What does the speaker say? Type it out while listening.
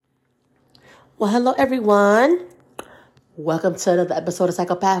Well, hello, everyone. Welcome to another episode of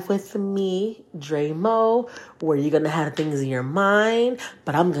Psychopath with me, Dre Mo, where you're going to have things in your mind,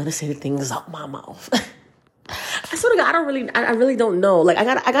 but I'm going to say the things out my mouth. I swear to God, I really don't know. Like,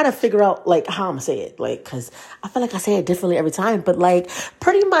 I gotta figure out, like, how I'm going to say it. Like, because I feel like I say it differently every time, but, like,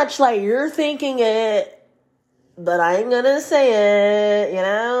 pretty much, like, you're thinking it, but I ain't going to say it, you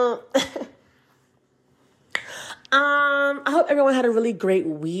know? I hope everyone had a really great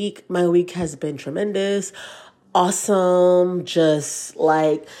week. My week has been tremendous, awesome, just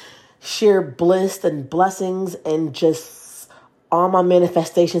like sheer bliss and blessings and just all my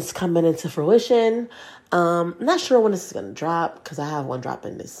manifestations coming into fruition. Not sure when this is going to drop because I have one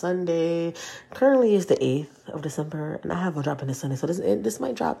dropping this Sunday. Currently is the 8th of December and I have one dropping this Sunday. So this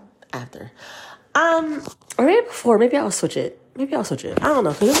might drop after. Or maybe before, maybe I'll switch it. I don't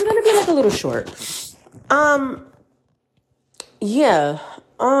know because it's going to be like a little short. Yeah.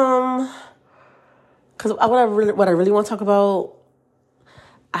 Because what I really want to talk about,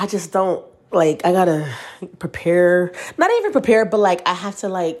 I just don't, like, I gotta prepare, not even prepare, but, like, I have to,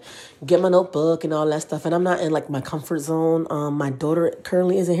 like, get my notebook and all that stuff, and I'm not in, like, my comfort zone. My daughter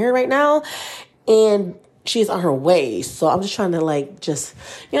currently isn't here right now, and she's on her way, so I'm just trying to, like, it's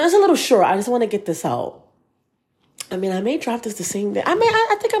a little short. I just want to get this out. I mean, I may drop this the same day. I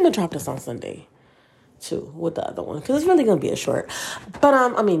think I'm gonna drop this on Sunday too, with the other one, because it's really gonna be a short, but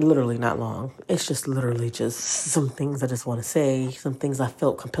literally not long. It's just literally just some things I just want to say, some things I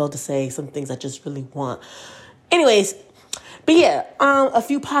felt compelled to say, some things I just really want. Anyways, but yeah, a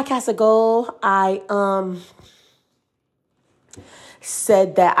few podcasts ago, I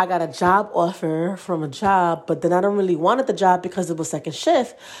said that I got a job offer from a job, but then I don't really wanted the job because it was second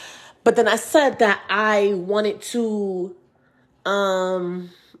shift. But then I said that I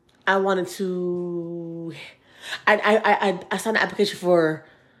signed an application for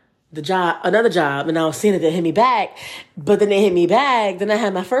another job, and I was seeing it, they hit me back, but then they hit me back. Then I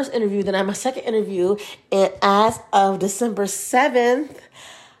had my first interview, then I had my second interview, and as of December 7th,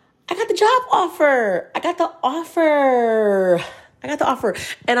 I got the job offer. I got the offer,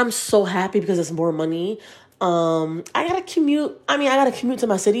 and I'm so happy because it's more money. I gotta commute to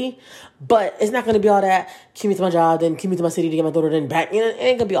my city, but it's not gonna be all that. Commute to my job, then commute to my city to get my daughter, then back. It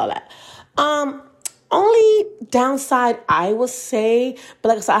ain't gonna be all that. Only downside I would say, but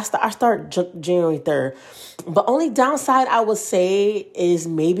like I said, I start January 3rd. But only downside I would say is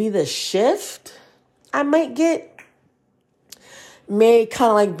maybe the shift I might get may kind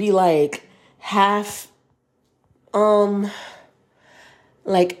of like be like half, like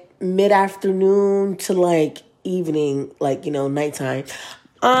mid-afternoon to like evening, like, nighttime.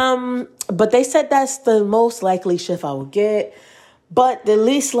 But they said that's the most likely shift I would get. But the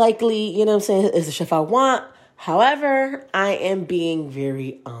least likely, is the shift I want. However, I am being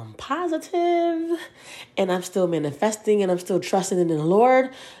very positive, and I'm still manifesting, and I'm still trusting in the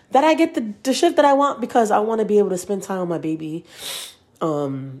Lord that I get the shift that I want, because I want to be able to spend time with my baby. I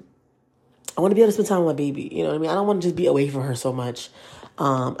want to be able to spend time with my baby. You know what I mean? I don't want to just be away from her so much.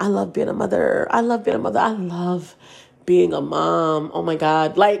 I love being a mother. I love being a mom. Oh my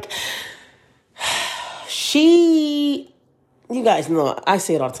God. Like, you guys know, I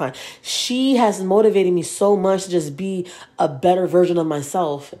say it all the time. She has motivated me so much to just be a better version of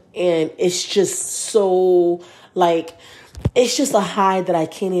myself. And it's just so, like, it's just a high that I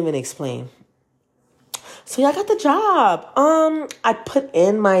can't even explain. So yeah, I got the job. I put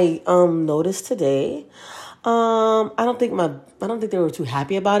in my notice today. I don't think they were too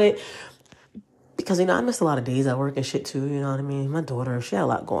happy about it, because, I missed a lot of days at work and shit too, you know what I mean? My daughter, she had a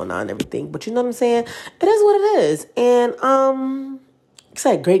lot going on and everything, but you know what I'm saying? It is what it is. And, like I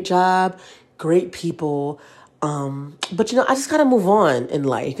said, great job, great people. But, I just got to move on in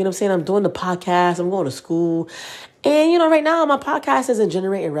life. You know what I'm saying? I'm doing the podcast, I'm going to school. And, right now my podcast isn't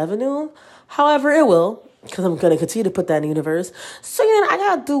generating revenue. However, it will, because I'm going to continue to put that in the universe. So, I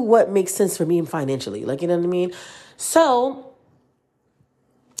got to do what makes sense for me financially. Like, you know what I mean? So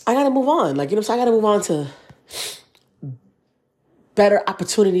I got to move on. Like, so I got to move on to better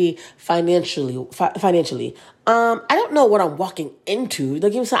opportunity financially. I don't know what I'm walking into.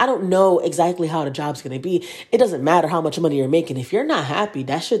 Like, I don't know exactly how the job's going to be. It doesn't matter how much money you're making. If you're not happy,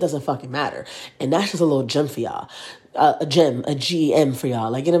 that shit doesn't fucking matter. And that's just a little gem for y'all. A GEM for y'all.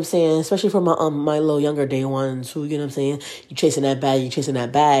 Like, you know what I'm saying? Especially for my little younger day ones who, you know what I'm saying? You chasing that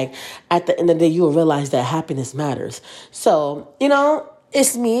bag. At the end of the day, you will realize that happiness matters. So,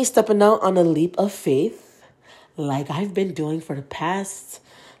 it's me stepping out on a leap of faith, like I've been doing for the past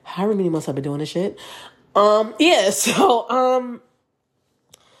however many months I've been doing this shit.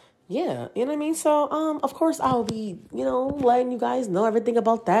 Yeah, you know what I mean? So, of course I'll be, letting you guys know everything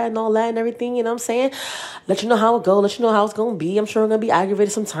about that and all that and everything, you know what I'm saying? Let you know how it go, let you know how it's going to be. I'm sure I'm going to be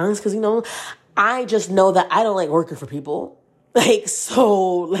aggravated sometimes because, I just know that I don't like working for people. I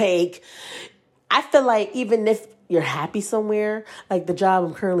feel like even if you're happy somewhere, like the job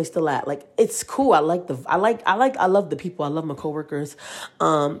I'm currently still at, like it's cool. I love the people. I love my coworkers.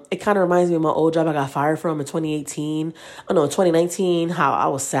 It kind of reminds me of my old job I got fired from in 2018. Oh no, in 2019, how I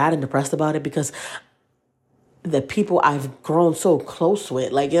was sad and depressed about it because the people I've grown so close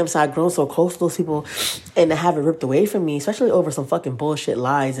with, like, I'm saying, I've grown so close to those people and to have it ripped away from me, especially over some fucking bullshit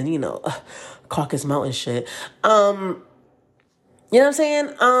lies and, Caucasus Mountain shit. You know what I'm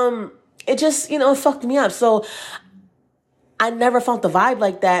saying? It just, it fucked me up. So I never felt the vibe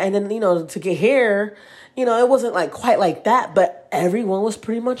like that. And then, to get here, it wasn't like quite like that, but everyone was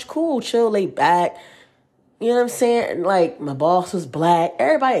pretty much cool, chill, laid back. You know what I'm saying? Like, my boss was black.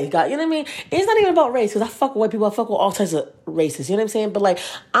 Everybody got, you know what I mean? It's not even about race, because I fuck with white people. I fuck with all types of races. You know what I'm saying? But, like,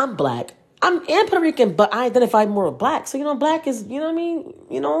 I'm black. I'm Puerto Rican, but I identify more with black. So, black is, you know what I mean?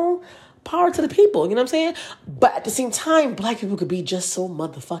 Power to the people. You know what I'm saying? But at the same time, black people could be just so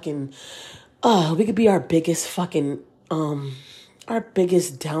motherfucking, we could be our biggest fucking, our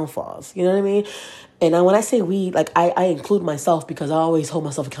biggest downfalls. You know what I mean? And when I say we, like, I include myself because I always hold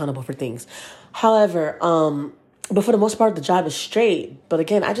myself accountable for things. However, but for the most part, the job is straight. But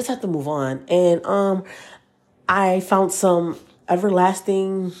again, I just have to move on. And I found some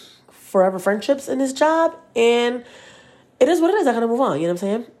everlasting, forever friendships in this job. And it is what it is. I gotta move on. You know what I'm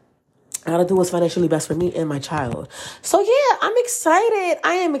saying? I gotta do what's financially best for me and my child. So yeah, I'm excited.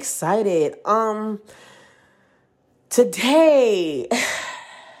 I am excited. Today,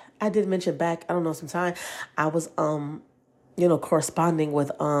 I did mention back, I don't know, sometime, I was, corresponding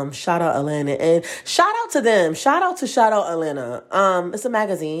with, Shout Out Atlanta, and shout out to them. Shout out Atlanta. It's a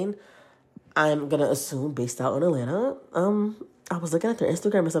magazine, I'm going to assume based out in Atlanta. I was looking at their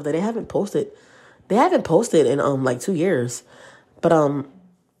Instagram and stuff that they haven't posted in, like 2 years, but,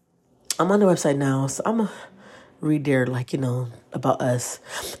 I'm on their website now, so I'm going to read there, about us.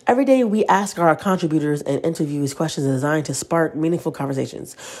 Every day we ask our contributors and interviews questions designed to spark meaningful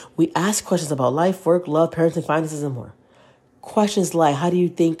conversations. We ask questions about life, work, love, parenting, finances, and more. Questions like, how do you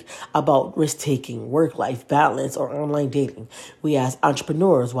think about risk-taking, work-life balance, or online dating? We ask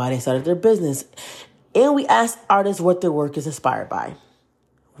entrepreneurs why they started their business. And we ask artists what their work is inspired by.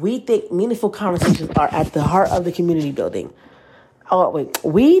 We think meaningful conversations are at the heart of the community building.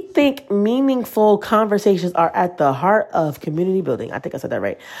 We think meaningful conversations are at the heart of community building. I think I said that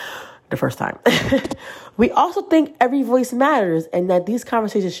right the first time. We also think every voice matters and that these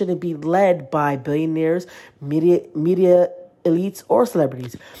conversations shouldn't be led by billionaires, media elites, or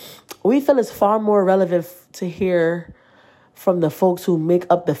celebrities. We feel it's far more relevant to hear from the folks who make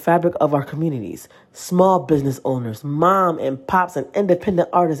up the fabric of our communities. Small business owners, mom and pops, and independent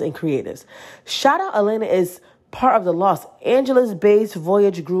artists and creatives. Shout Out Atlanta is part of the Los Angeles-based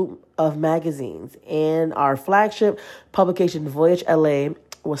Voyage group of magazines, and our flagship publication, Voyage LA,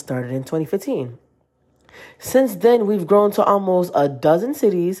 was started in 2015. Since then, we've grown to almost a dozen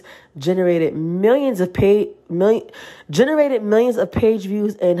cities, generated millions of page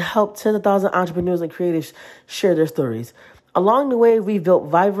views, and helped tens of thousands of entrepreneurs and creatives share their stories. Along the way, we've built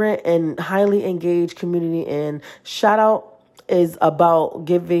vibrant and highly engaged community, and Shout Out is about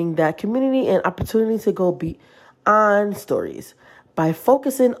giving that community an opportunity to go beyond stories. By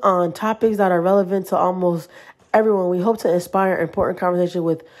focusing on topics that are relevant to almost everyone, we hope to inspire important conversation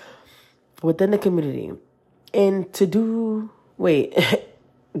within the community. And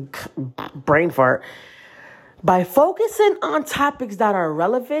brain fart. By focusing on topics that are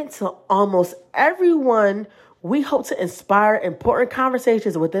relevant to almost everyone, we hope to inspire important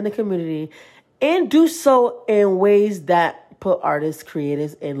conversations within the community and do so in ways that put artists,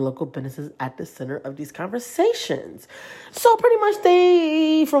 creatives, and local businesses at the center of these conversations. So pretty much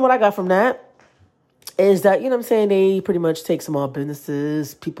from what I got from that, is that, they pretty much take small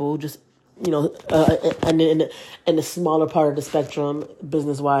businesses, people just, and in the smaller part of the spectrum,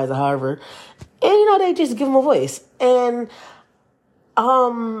 business-wise, or however, and, they just give them a voice. And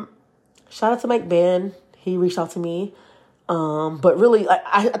shout out to Mike Bann. He reached out to me. But really,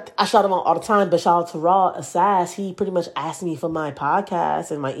 I shout him out all the time, but shout out to Raw Assass. He pretty much asked me for my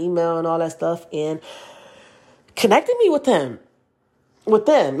podcast and my email and all that stuff and connected me with them. But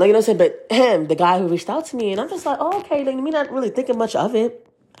him, the guy who reached out to me, and I'm just like, oh, okay, me not really thinking much of it.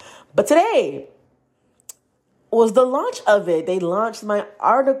 But today was the launch of it. They launched my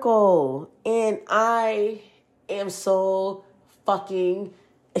article, and I am so fucking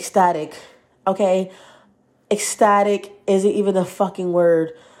ecstatic, okay? Ecstatic isn't even a fucking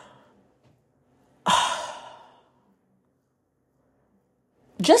word.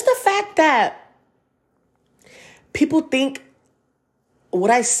 just the fact that people think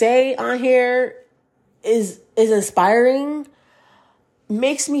what I say on here is inspiring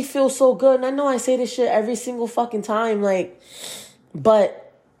makes me feel so good. And I know I say this shit every single fucking time, like,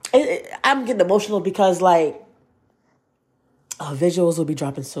 but I'm getting emotional because, like, visuals will be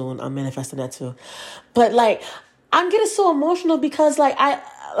dropping soon. I'm manifesting that too. But, like, I'm getting so emotional because, like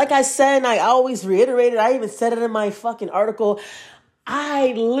I said, and I always reiterate it, I even said it in my fucking article,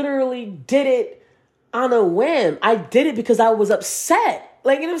 I literally did it on a whim. I did it because I was upset.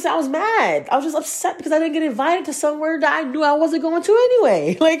 Like, you know what I'm saying? I was mad. I was just upset because I didn't get invited to somewhere that I knew I wasn't going to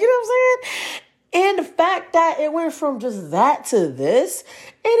anyway. Like, you know what I'm saying? And the fact that it went from just that to this,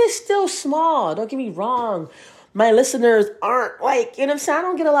 it is still small. Don't get me wrong. My listeners aren't like, you know what I'm saying? I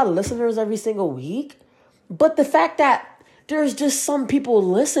don't get a lot of listeners every single week. But the fact that there's just some people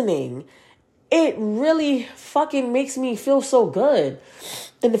listening, it really fucking makes me feel so good.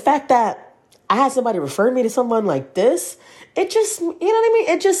 And the fact that I had somebody refer me to someone like this, it just, you know what I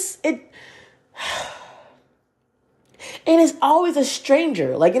mean? And it's always a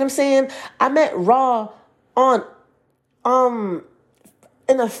stranger. Like, you know what I'm saying? I met Raw on,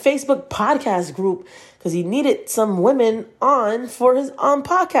 in a Facebook podcast group because he needed some women on for his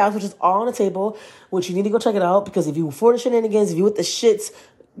podcast, which is All on the Table, which you need to go check it out because if you for the shenanigans, if you with the shits,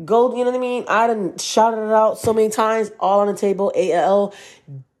 go, you know what I mean? I done shouted it out so many times. All on the Table, ALLONDATABLE,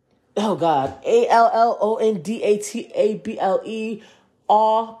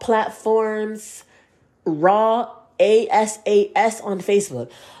 all platforms, Raw, ASAS on Facebook.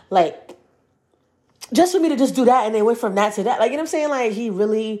 Like, just for me to just do that and then went from that to that. Like, you know what I'm saying? Like, he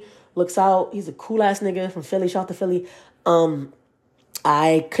really looks out. He's a cool ass nigga from Philly. Shout out to Philly.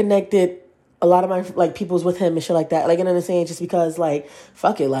 I connected a lot of my, like, peoples with him and shit like that. Like, you know what I'm saying? Just because, like,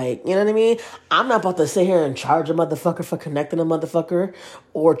 fuck it. Like, you know what I mean? I'm not about to sit here and charge a motherfucker for connecting a motherfucker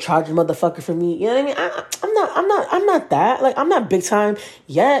or charge a motherfucker for me. You know what I mean? I'm not that. Like, I'm not big time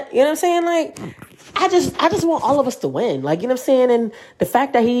yet. You know what I'm saying? Like, I just want all of us to win. Like, you know what I'm saying? And the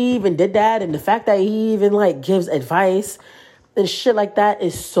fact that he even did that and the fact that he even, like, gives advice and shit like that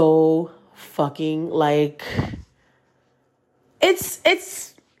is so fucking, like, it's,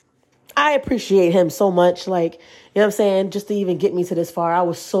 I appreciate him so much. Like, you know what I'm saying? Just to even get me to this far. I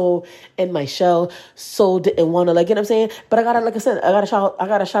was so in my shell, so didn't want to, like, you know what I'm saying? But I gotta, like I said, I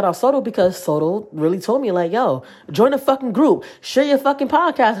gotta shout out Soto because Soto really told me, like, yo, join the fucking group, share your fucking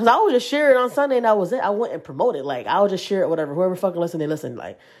podcast. Cause I would just share it on Sunday and that was it. I wouldn't promote it. Like, I would just share it, whatever. Whoever fucking listen, they listen.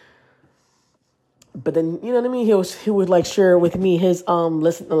 Like, but then, you know what I mean? He would like share with me his,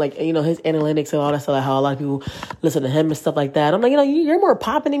 listen, like, you know, his analytics and all that stuff, like how a lot of people listen to him and stuff like that. I'm like, you know, you're more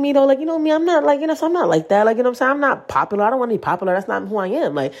popping than me though. Like, you know me, I'm not like, you know, so I'm not like that. Like, you know what I'm saying? I'm not popular. I don't want to be popular. That's not who I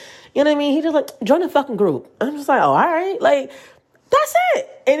am. Like, you know what I mean? He just like, join the fucking group. I'm just like, oh, all right. Like, that's it.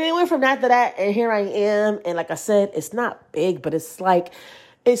 And it went from that to that. And here I am. And like I said, it's not big, but it's like,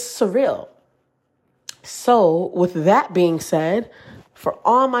 it's surreal. So with that being said, for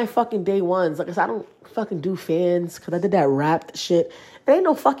all my fucking day ones, like I said, I don't fucking do fans because I did that rap shit. It ain't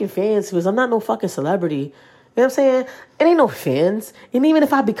no fucking fans because I'm not no fucking celebrity. You know what I'm saying? It ain't no fans. And even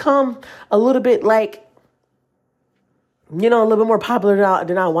if I become a little bit like, you know, a little bit more popular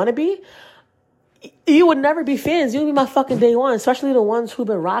than I want to be, you would never be fans. You would be my fucking day one, especially the ones who've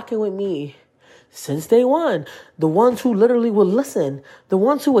been rocking with me since day one. The ones who literally will listen. The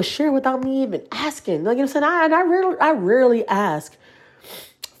ones who will share without me even asking. Like, you know what I'm saying? I rarely ask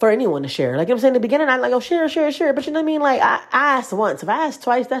for anyone to share. Like, you know what I'm saying? In the beginning, I'm like, oh, share. But you know what I mean? Like, I asked once. If I asked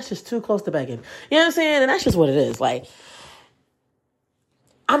twice, that's just too close to begging. You know what I'm saying? And that's just what it is. Like,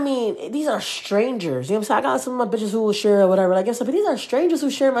 I mean, these are strangers. You know what I'm saying? I got some of my bitches who will share or whatever. Like, but these are strangers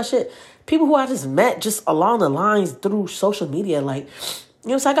who share my shit. People who I just met just along the lines through social media. Like, you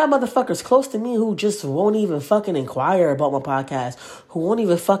know what I'm saying? I got motherfuckers close to me who just won't even fucking inquire about my podcast. Who won't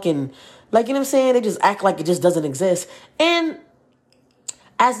even fucking, like, you know what I'm saying? They just act like it just doesn't exist. And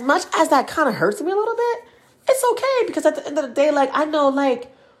as much as that kind of hurts me a little bit, it's okay because at the end of the day, like, I know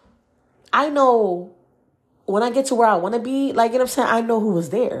when I get to where I want to be, like, you know what I'm saying? I know who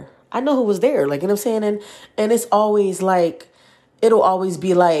was there. Like, you know what I'm saying? And it's always like, it'll always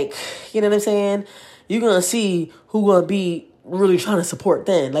be like, you know what I'm saying? You're going to see who going to be really trying to support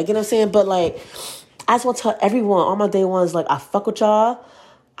then. Like, you know what I'm saying? But like, I just want to tell everyone, all my day ones, like, I fuck with y'all.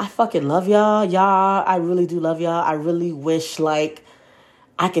 I fucking love y'all. Y'all, I really do love y'all. I really wish, like,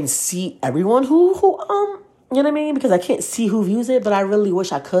 I can see everyone who you know what I mean? Because I can't see who views it, but I really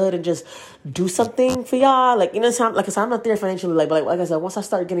wish I could and just do something for y'all. Like, you know, like I said, I'm not there financially, but like I said, once I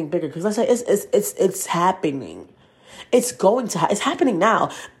start getting bigger, because like I said, it's happening. it's happening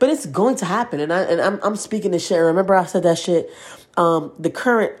now, but it's going to happen. And I'm speaking this shit. Remember I said that shit. The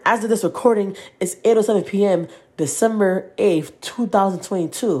current, as of this recording, is 8:07 p.m. December 8th,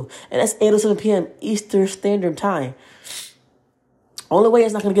 2022. And that's 8:07 p.m. Eastern Standard Time. Only way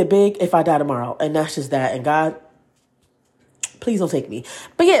it's not going to get big if I die tomorrow. And that's just that. And God, please don't take me.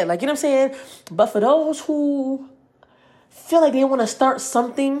 But yeah, like, you know what I'm saying? But for those who feel like they want to start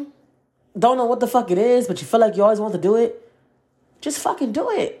something, don't know what the fuck it is, but you feel like you always want to do it, just fucking do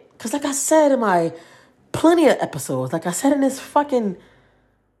it. Because like I said in my plenty of episodes, like I said in this fucking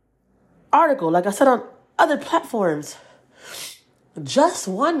article, like I said on other platforms, just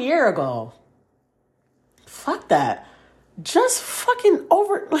 1 year ago, fuck that. Just fucking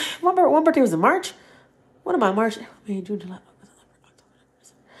over. One birthday was in March. What am I? March, May, June, July, August,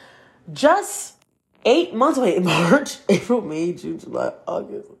 October. Just 8 months away. March, April, May, June, July,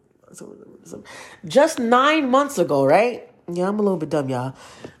 August, October. Just 9 months ago, right? Yeah, I'm a little bit dumb, y'all.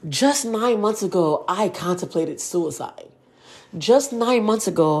 Just 9 months ago, I contemplated suicide. Just 9 months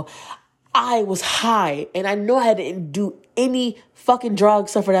ago, I was high, and I know I didn't do any fucking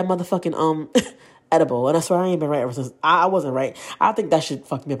drugs except for that motherfucking edible. And I swear I ain't been right ever since. I wasn't right. I think that shit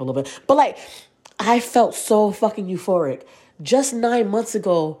fucked me up a little bit. But like, I felt so fucking euphoric just 9 months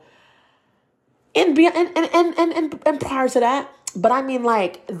ago. And prior to that, but I mean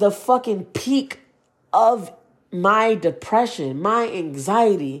like the fucking peak of my depression, my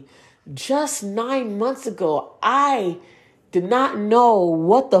anxiety, just 9 months ago, I did not know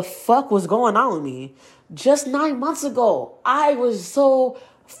what the fuck was going on with me. Just 9 months ago, I was so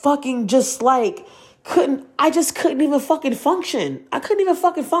fucking just like, I just couldn't even fucking function. I couldn't even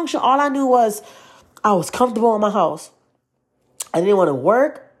fucking function. All I knew was I was comfortable in my house. I didn't want to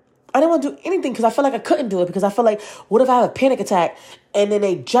work. I didn't want to do anything because I felt like I couldn't do it because I felt like, what if I have a panic attack and then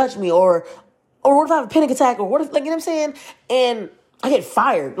they judge me, or what if I have a panic attack, or what if, like, you know what I'm saying? And I get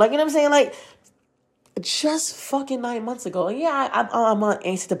fired. Like, you know what I'm saying? Like, just fucking 9 months ago. And yeah, I'm on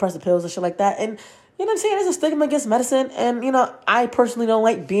antidepressant pills and shit like that. And you know what I'm saying? There's a stigma against medicine. And, you know, I personally don't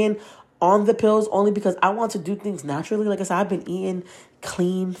like being on the pills only because I want to do things naturally. Like I said, I've been eating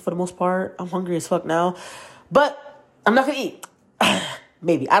clean for the most part. I'm hungry as fuck now. But I'm not going to eat.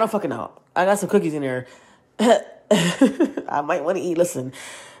 Maybe. I don't fucking know. I got some cookies in there. I might want to eat. Listen,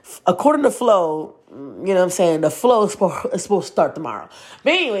 according to Flo, you know what I'm saying? The flow is supposed to start tomorrow.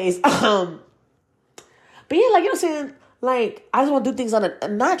 But anyways, but yeah, like, you know what I'm saying? Like, I just want to do things on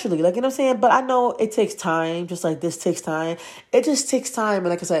it naturally, like, you know what I'm saying? But I know it takes time, just like this takes time. It just takes time, and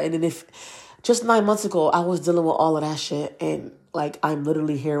like I said, and then if just 9 months ago, I was dealing with all of that shit, and like, I'm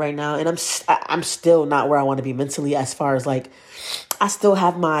literally here right now, and I'm still not where I want to be mentally, as far as like, I still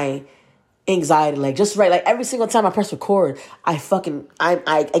have my anxiety, like, just right, like, every single time I press record, I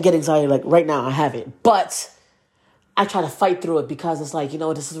get anxiety, like, right now, I have it, but I try to fight through it, because it's like, you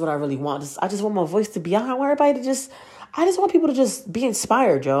know, this is what I really want. I just want my voice to be out. I want everybody to I just want people to just be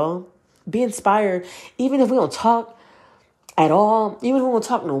inspired, yo. Be inspired. Even if we don't talk at all, even if we don't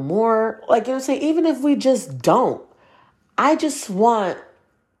talk no more, like, you know what I'm saying? Even if we just don't, I just want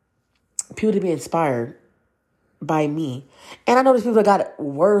people to be inspired by me. And I know there's people that got it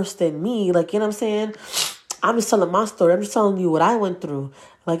worse than me, like, you know what I'm saying? I'm just telling my story. I'm just telling you what I went through.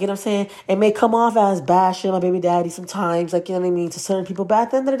 Like, you know what I'm saying? It may come off as bashing my baby daddy sometimes, like, you know what I mean, to certain people. But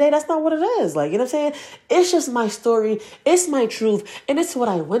at the end of the day, that's not what it is. Like, you know what I'm saying? It's just my story. It's my truth. And it's what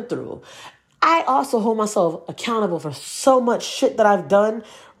I went through. I also hold myself accountable for so much shit that I've done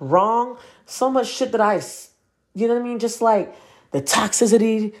wrong. So much shit that you know what I mean? Just like the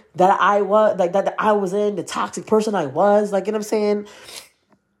toxicity that I was, like that I was in, the toxic person I was. Like, you know what I'm saying?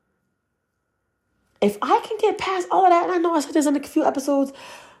 If I can get past all of that, and I know I said this in a few episodes,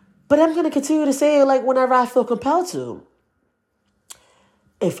 but I'm going to continue to say it, like, whenever I feel compelled to.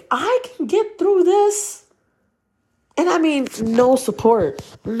 If I can get through this, and I mean, no support.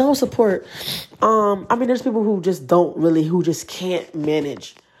 I mean, there's people who just who just can't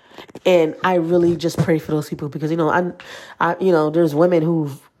manage. And I really just pray for those people, because, you know, there's women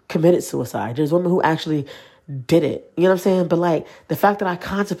who've committed suicide. There's women who actually did it. You know what I'm saying? But like, the fact that I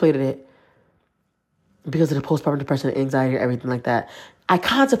contemplated it, because of the postpartum depression, anxiety, everything like that, I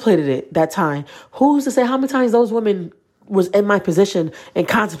contemplated it that time. Who's to say how many times those women was in my position and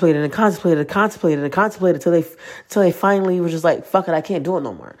contemplated till they finally were just like, fuck it, I can't do it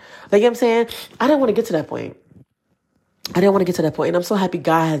no more. Like, you know what I'm saying? I didn't want to get to that point. And I'm so happy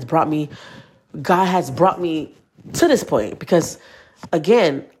God has brought me to this point, because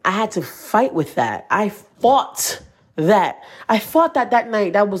again, I had to fight with that. I fought that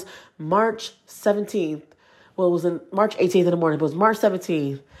night. That was March 17th. Well, it was March 18th in the morning. It was March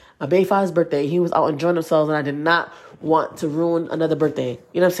 17th. My baby father's birthday. He was out enjoying himself, and I did not want to ruin another birthday.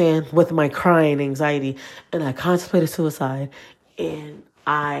 You know what I'm saying? With my crying anxiety. And I contemplated suicide. And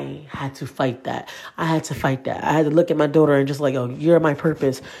I had to fight that. I had to look at my daughter and just like, oh, you're my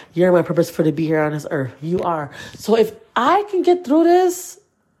purpose. You're my purpose for to be here on this earth. You are. So if I can get through this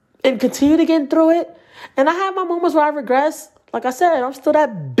and continue to get through it, and I have my moments where I regress, like I said, I'm still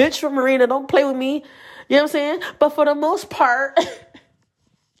that bitch from Marina. Don't play with me. You know what I'm saying? But for the most part,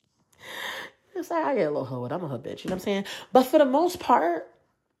 it's like I get a little hood. I'm a hood bitch. You know what I'm saying? But for the most part,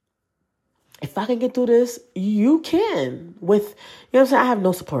 if I can get through this, you can. With, you know what I'm saying? I have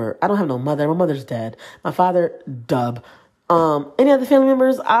no support. I don't have no mother. My mother's dead. My father, dub. Any other family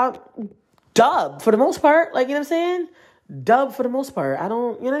members, dub for the most part. Like, you know what I'm saying? Dub for the most part. I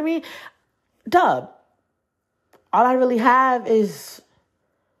don't, you know what I mean? Dub. All I really have is,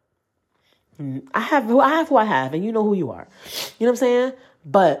 I have who I have, and you know who you are. You know what I'm saying?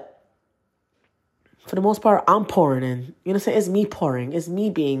 But for the most part, I'm pouring in. You know what I'm saying? It's me pouring. It's me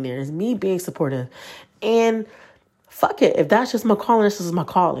being there. It's me being supportive. And fuck it. If that's just my calling, this is my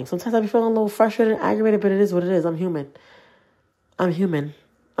calling. Sometimes I be feeling a little frustrated and aggravated, but it is what it is. I'm human.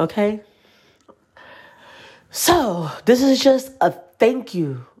 Okay? So, this is just a thank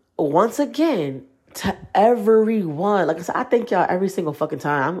you once again to everyone. Like I said, I thank y'all every single fucking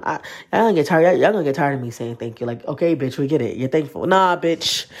time. Y'all gonna get tired. Y'all gonna get tired of me saying thank you. Like, okay, bitch, we get it. You're thankful. Nah,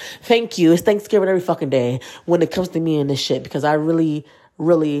 bitch. Thank you. It's Thanksgiving every fucking day when it comes to me and this shit, because I really,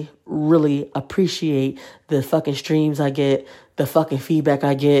 really, really appreciate the fucking streams I get, the fucking feedback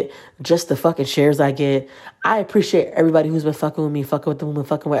I get, just the fucking shares I get. I appreciate everybody who's been fucking with me, fucking with the woman,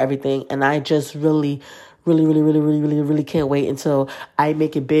 fucking with everything. And I just really can't wait until I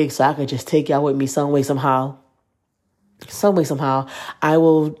make it big so I can just take y'all with me some way, somehow. I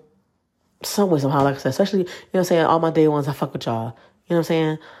will, some way, somehow, like I said, especially, you know what I'm saying, all my day ones, I fuck with y'all. You know what I'm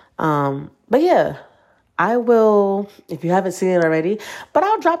saying? But yeah, I will, if you haven't seen it already, but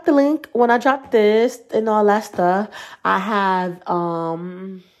I'll drop the link when I drop this and all that stuff. I have,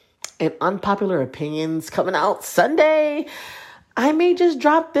 an unpopular opinions coming out Sunday. I may just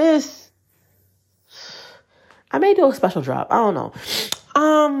drop this. I may do a special drop. I don't know.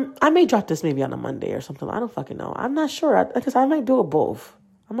 I may drop this maybe on a Monday or something. I don't fucking know. I'm not sure. Because I might do it both.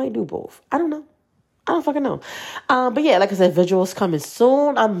 I don't know. I don't fucking know. But yeah, like I said, visuals coming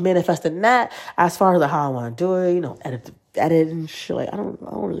soon. I'm manifesting that. As far as like how I want to do it, you know, edit and shit. Like, I don't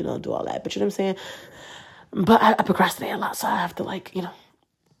really know how to do all that. But you know what I'm saying? But I procrastinate a lot. So I have to, like, you know,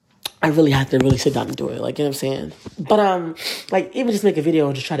 I really have to really sit down and do it. Like, you know what I'm saying? But, like, even just make a video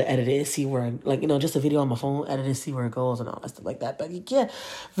and just try to edit it and see where, like, you know, just a video on my phone, edit it and see where it goes and all that stuff like that. But, yeah,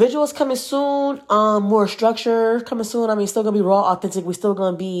 visuals coming soon. More structure coming soon. I mean, still gonna be raw, authentic. We still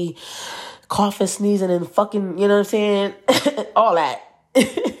gonna be coughing, sneezing, and fucking, you know what I'm saying? All that.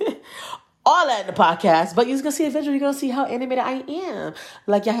 All that in the podcast, but you're gonna see a visual. You're gonna see how animated I am,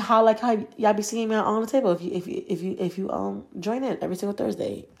 like how y'all be seeing me on the table if you join in every single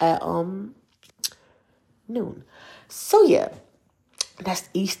Thursday at noon. So yeah, that's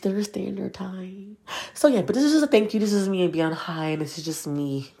Eastern Standard Time. So yeah, but this is just a thank you. This is me being high, and this is just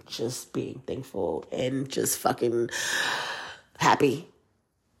me just being thankful and just fucking happy,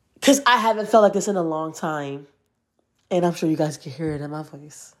 because I haven't felt like this in a long time, and I'm sure you guys can hear it in my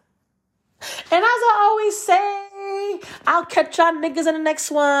voice. And as I always say, I'll catch y'all niggas in the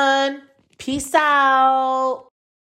next one. Peace out.